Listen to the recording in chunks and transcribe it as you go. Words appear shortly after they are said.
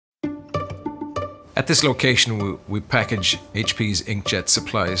At this location, we package HP's inkjet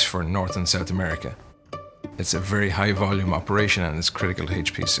supplies for North and South America. It's a very high volume operation and it's critical to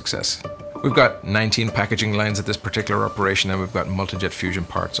HP's success. We've got 19 packaging lines at this particular operation and we've got multi-jet fusion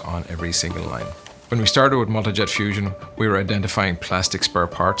parts on every single line. When we started with multi-jet fusion, we were identifying plastic spare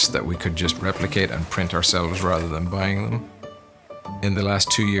parts that we could just replicate and print ourselves rather than buying them. In the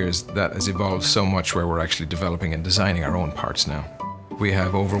last 2 years, that has evolved so much where we're actually developing and designing our own parts now. We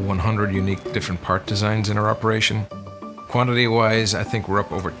have over 100 unique different part designs in our operation. Quantity-wise, I think we're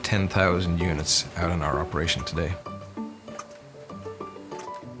up over 10,000 units out in our operation today.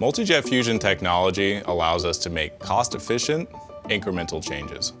 Multi-jet fusion technology allows us to make cost-efficient, incremental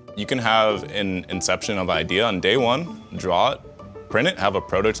changes. You can have an inception of idea on day 1, draw it, print it, have a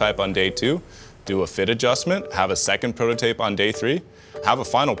prototype on day 2, do a fit adjustment, have a second prototype on day 3, have a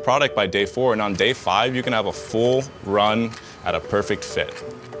final product by day 4, and on day 5 you can have a full run at a perfect fit.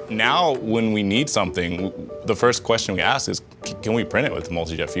 Now when we need something, the first question we ask is, can we print it with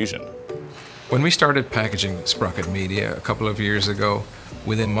multi-jet fusion? When we started packaging sprocket media a couple of years ago,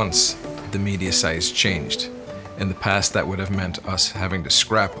 within months the media size changed. In the past, that would have meant us having to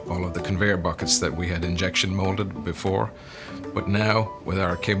scrap all of the conveyor buckets that we had injection molded before. But now, with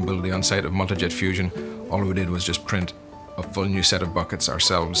our capability on site of multi-jet fusion, all we did was just print a full new set of buckets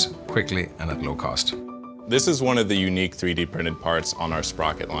ourselves quickly and at low cost. This is one of the unique 3D printed parts on our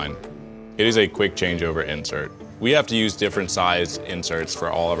sprocket line. It is a quick changeover insert. We have to use different sized inserts for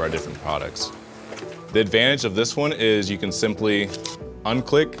all of our different products. The advantage of this one is you can simply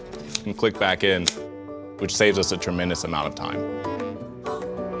unclick and click back in, which saves us a tremendous amount of time.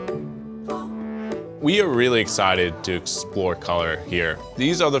 We are really excited to explore color here.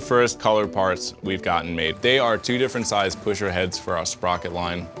 These are the first color parts we've gotten made. They are 2 different size pusher heads for our sprocket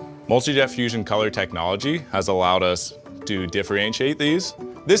line. Multi-jet fusion color technology has allowed us to differentiate these.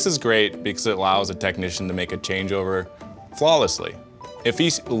 This is great because it allows a technician to make a changeover flawlessly. If he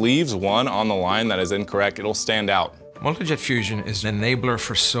leaves one on the line that is incorrect, it'll stand out. Multi-jet fusion is an enabler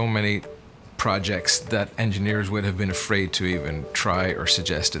for so many projects that engineers would have been afraid to even try or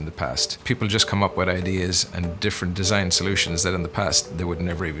suggest in the past. People just come up with ideas and different design solutions that in the past they would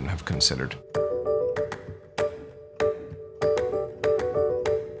never even have considered.